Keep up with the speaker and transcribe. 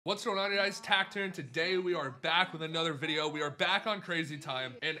What's going on, guys? Tact here, and today we are back with another video. We are back on Crazy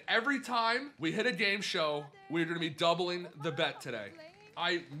Time, and every time we hit a game show, we're going to be doubling the bet today.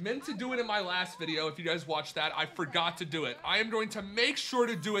 I meant to do it in my last video. If you guys watched that, I forgot to do it. I am going to make sure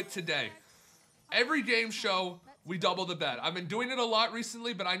to do it today. Every game show, we double the bet. I've been doing it a lot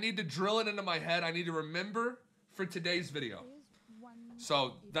recently, but I need to drill it into my head. I need to remember for today's video.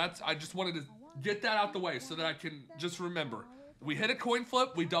 So I just wanted to get that out the way so that I can just remember. We hit a coin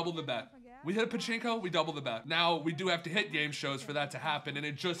flip, we double the bet. We hit a pachinko, we double the bet. Now, we do have to hit game shows for that to happen, and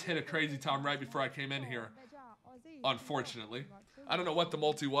it just hit a Crazy Time right before I came in here, unfortunately. I don't know what the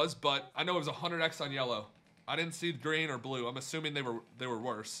multi was, but I know it was 100x on yellow. I didn't see green or blue. I'm assuming they were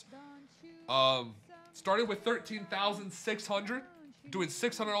worse. Started with 13,600, doing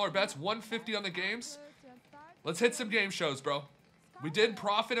 $600 bets, 150 on the games. Let's hit some game shows, bro. We did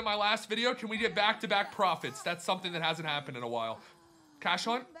profit in my last video. Can we get back-to-back profits? That's something that hasn't happened in a while. Cash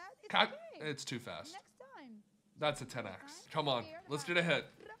hunt? It's too fast. That's a 10x. Come on, let's get a hit.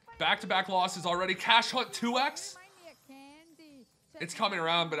 Back-to-back losses already. Cash hunt 2x? It's coming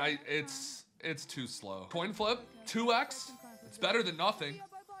around, but it's too slow. Coin flip 2x? It's better than nothing.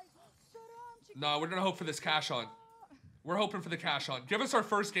 No, we're gonna hope for this cash hunt. We're hoping for the cash hunt. Give us our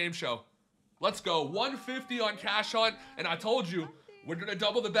first game show. Let's go. 150 on cash hunt, and I told you, we're going to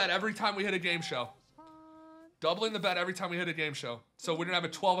double the bet every time we hit a game show. Doubling the bet every time we hit a game show. So we're going to have a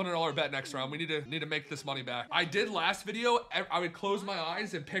 $1,200 bet next round. We need to make this money back. I did last video. I would close my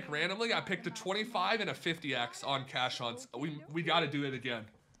eyes and pick randomly. I picked a 25 and a 50x on cash hunts. We got to do it again.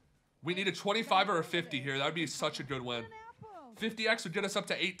 We need a 25 or a 50 here. That would be such a good win. 50x would get us up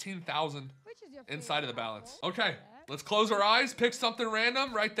to 18,000 inside of the balance. Okay, let's close our eyes. Pick something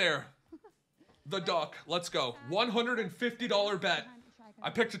random right there. The duck. Let's go. $150 bet.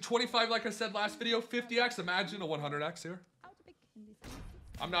 I picked a 25 like I said last video. 50x. Imagine a 100x here.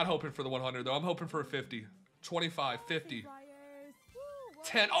 I'm not hoping for the 100 though. I'm hoping for a 50. 25, 50.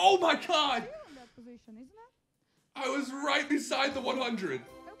 10. Oh my god! I was right beside the 100.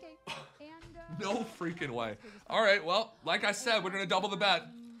 No freaking way. Alright, well, like I said, we're going to double the bet.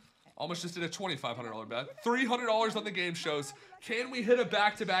 Almost just did a $2,500 bet. $300 on the game shows. Can we hit a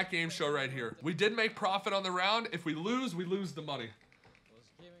back-to-back game show right here? We did make profit on the round. If we lose the money.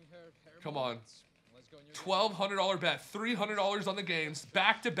 Come on. $1,200 bet. $300 on the games.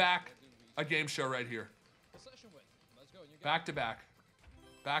 Back-to-back a game show right here. Back-to-back.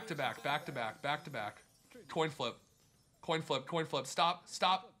 Back-to-back. Back-to-back. Back-to-back. Coin flip. Coin flip. Coin flip. Stop.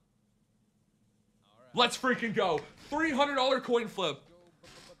 Stop. Let's freaking go. $300 coin flip.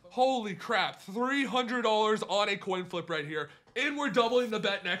 Holy crap, $300 on a coin flip right here. And we're doubling the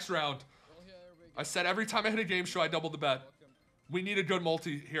bet next round. I said every time I hit a game show, I double the bet. We need a good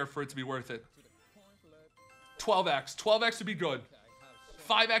multi here for it to be worth it. 12x. 12x would be good.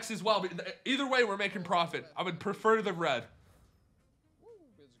 5x as well. But either way, we're making profit. I would prefer the red.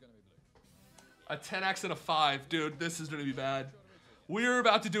 A 10x and a 5. Dude, this is going to be bad. We're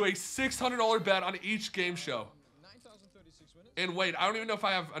about to do a $600 bet on each game show. And wait, I don't even know if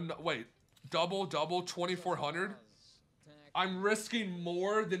I have, wait, double, 2,400? I'm risking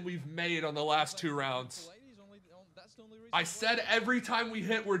more than we've made on the last two rounds. I said every time we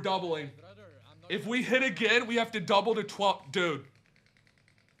hit, we're doubling. If we hit again, we have to double to 12. Dude.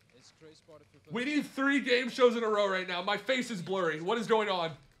 We need 3 game shows in a row right now. My face is blurry. What is going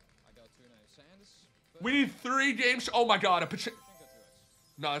on? We need 3 game shows. Oh my god,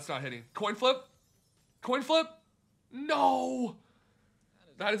 no, that's not hitting. Coin flip? Coin flip? No!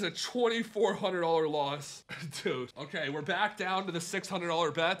 That is a $2,400 loss. Dude. Okay, we're back down to the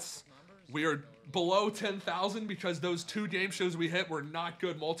 $600 bets. We are below 10,000 because those 2 game shows we hit were not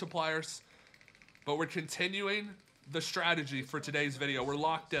good multipliers. But we're continuing the strategy for today's video. We're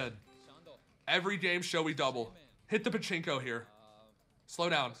locked in. Every game show we double. Hit the pachinko here. Slow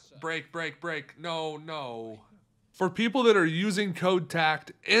down. Break, break, break. No, no. For people that are using code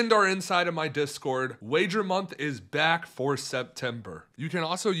TACT and are inside of my Discord, Wager Month is back for September. You can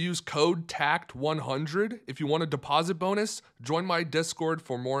also use code TACT100 if you want a deposit bonus. Join my Discord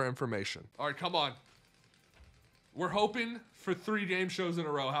for more information. All right, come on. We're hoping for 3 game shows in a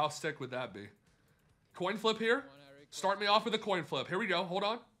row. How sick would that be? Coin flip here. Start me off with a coin flip. Here we go. Hold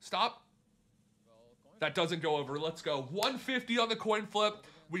on. Stop. That doesn't go over. Let's go. 150 on the coin flip.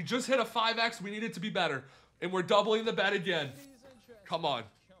 We just hit a 5x. We need it to be better. And we're doubling the bet again. Come on.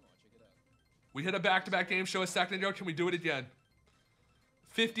 We hit a back-to-back game show a second ago. Can we do it again?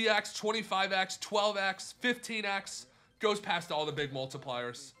 50x, 25x, 12x, 15x. Goes past all the big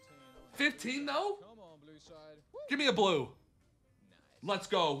multipliers. 15 though? Give me a blue. Let's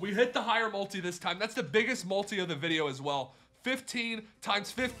go. We hit the higher multi this time. That's the biggest multi of the video as well. 15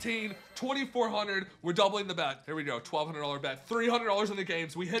 times 15, 2,400. We're doubling the bet. Here we go, $1,200 bet. $300 in the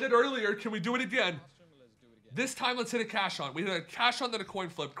games. We hit it earlier. Can we do it again? This time, let's hit a cash hunt. We hit a cash hunt, then a coin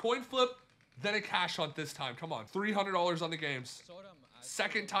flip. Coin flip, then a cash hunt this time. Come on. $300 on the games.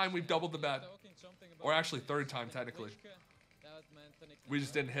 Second time we've doubled the bet. Or actually, third time, technically. We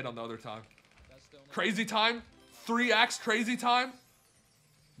just didn't hit on the other time. Crazy time. 3x crazy time.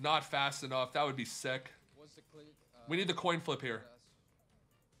 Not fast enough. That would be sick. We need the coin flip here.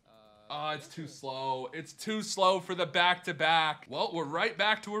 Oh, it's too slow. It's too slow for the back-to-back. Well, we're right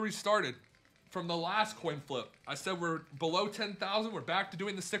back to where we started from the last coin flip. I said we're below 10,000. We're back to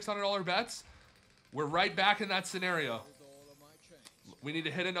doing the $600 bets. We're right back in that scenario. We need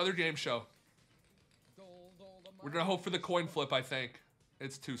to hit another game show. We're going to hope for the coin flip, I think.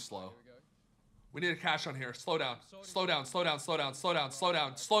 It's too slow. We need a cash on here. Slow down. Slow down, slow down, slow down, slow down, slow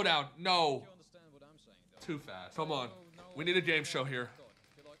down, slow down. No. Too fast. Come on. We need a game show here.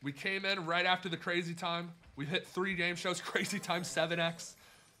 We came in right after the crazy time. We hit 3 game shows. Crazy time 7x.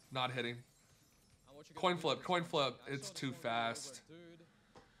 Not hitting. Coin flip, coin flip. It's too fast.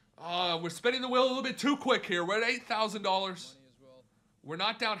 We're spinning the wheel a little bit too quick here. We're at $8,000. We're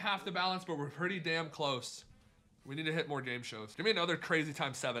not down half the balance, but we're pretty damn close. We need to hit more game shows. Give me another crazy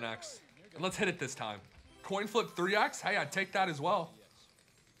time 7x. And let's hit it this time. Coin flip 3x. Hey, I'd take that as well.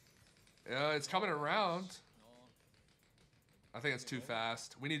 Yeah, it's coming around. I think it's too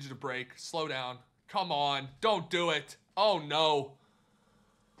fast. We need you to break. Slow down. Come on. Don't do it. Oh, no.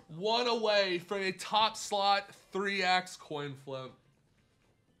 1 away from a top slot 3x coin flip.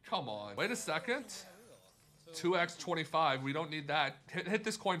 Come on. Wait a second. 2x 25. We don't need that. Hit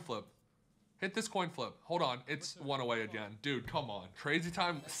this coin flip. Hit this coin flip. Hold on. It's 1 away again. Dude, come on. Crazy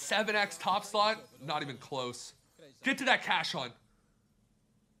time. 7x top slot. Not even close. Get to that cash hunt.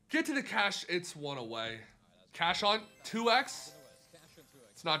 Get to the cash. It's 1 away. Cash hunt. 2x.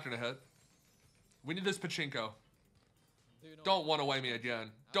 It's not going to hit. We need this pachinko. Don't 1 away me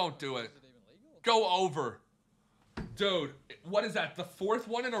again. Don't do it. Go over. Dude, what is that? The 4th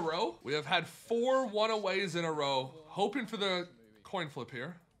one in a row? We have had 4 1-aways in a row. Hoping for the coin flip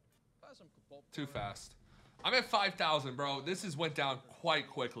here. Too fast. I'm at 5,000, bro. This has went down quite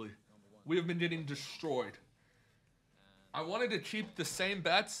quickly. We have been getting destroyed. I wanted to keep the same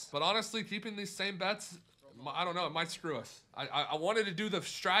bets, but honestly, keeping these same bets, I don't know, it might screw us. I wanted to do the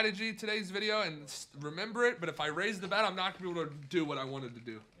strategy today's video and remember it, but if I raise the bet, I'm not going to be able to do what I wanted to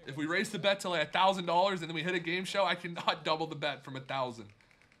do. If we raise the bet to like $1,000 and then we hit a game show, I cannot double the bet from 1,000.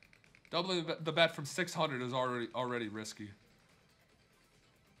 Doubling the bet from 600 is already risky.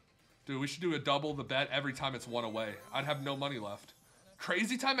 Dude, we should do a double the bet every time it's 1 away. I'd have no money left.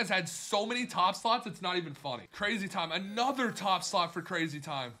 Crazy Time has had so many top slots, it's not even funny. Crazy Time, another top slot for Crazy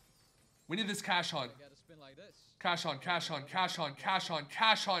Time. We need this cash hunt. Cash hunt, cash hunt, cash hunt, cash hunt,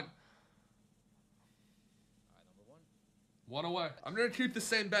 cash hunt. 1 away. I'm going to keep the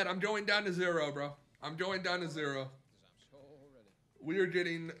same bet. I'm going down to 0, bro. I'm going down to 0. We are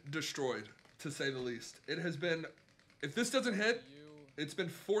getting destroyed, to say the least. It has been, if this doesn't hit, it's been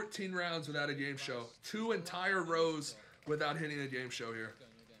 14 rounds without a game show. 2 entire rows without hitting a game show here.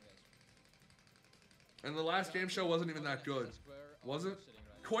 And the last game show wasn't even that good. Was it?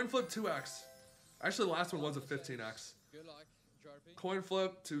 Coin flip 2x. Actually, the last one was a 15x. Coin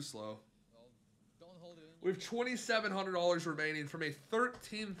flip, too slow. We have $2,700 remaining from a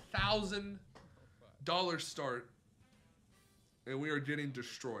 $13,000 start. And we are getting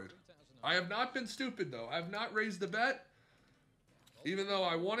destroyed. I have not been stupid, though. I have not raised the bet. Even though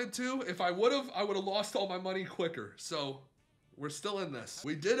I wanted to. If I would have lost all my money quicker. So, we're still in this.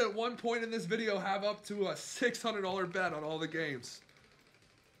 We did at one point in this video have up to a $600 bet on all the games.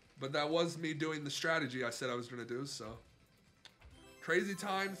 But that was me doing the strategy I said I was going to do, so. Crazy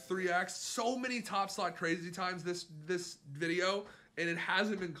Time, 3x. So many top slot Crazy Times this video, and it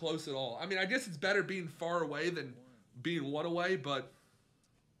hasn't been close at all. I mean, I guess it's better being far away than being 1 away, but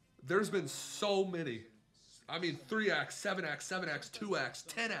there's been so many. I mean, 3x, 7x, 7x, 2x,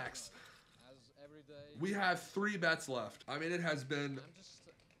 10x. We have 3 bets left. I mean, it has been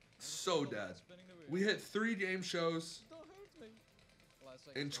so dead. We hit 3 game shows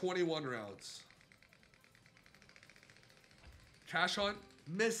in 21 rounds. Cash hunt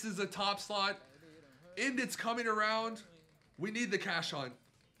misses a top slot, and it's coming around. We need the cash hunt.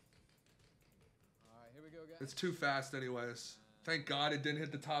 It's too fast anyways. Thank God it didn't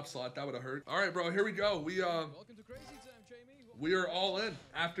hit the top slot. That would have hurt. All right, bro, here we go. We are all in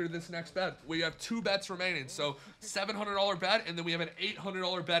after this next bet. We have 2 bets remaining. So $700 bet, and then we have an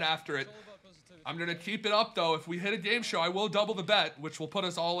 $800 bet after it. I'm going to keep it up, though. If we hit a game show, I will double the bet, which will put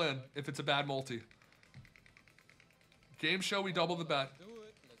us all in if it's a bad multi. Game show, we double the bet. Do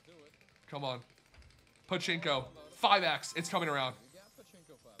it. Let's do it. Come on. Pachinko. 5x. It's coming around. You got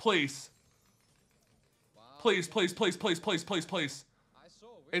Pachinko 5. Please. Wow. Please, please, please, please, please, please, please. I saw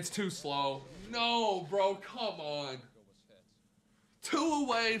It's too slow. No, bro. Come on. was hit. 2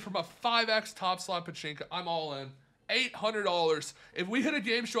 away from a 5x top slot Pachinko. I'm all in. $800. If we hit a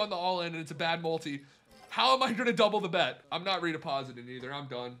game show on the all in and it's a bad multi, how am I going to double the bet? I'm not redepositing either. I'm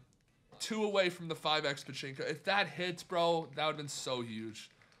done. 2 away from the 5x Pachinko. If that hits, bro, that would have been so huge.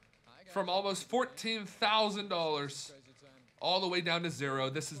 From almost $14,000 Crazy time. all the way down to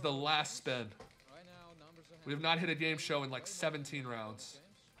 0. This is the last spin. Right now, numbers are We have not hit a game show in like 17 rounds.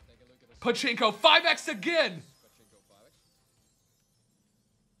 Take a look at the Pachinko, 5x again. Pachinko 5x.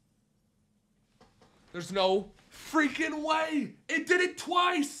 There's no freaking way. It did it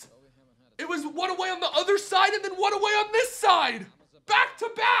twice. Well, we haven't had It was 1 away on the other side and then 1 away on this side. Back to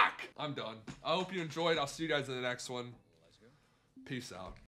back. I'm done. I hope you enjoyed. I'll see you guys in the next one. Let's go. Peace out.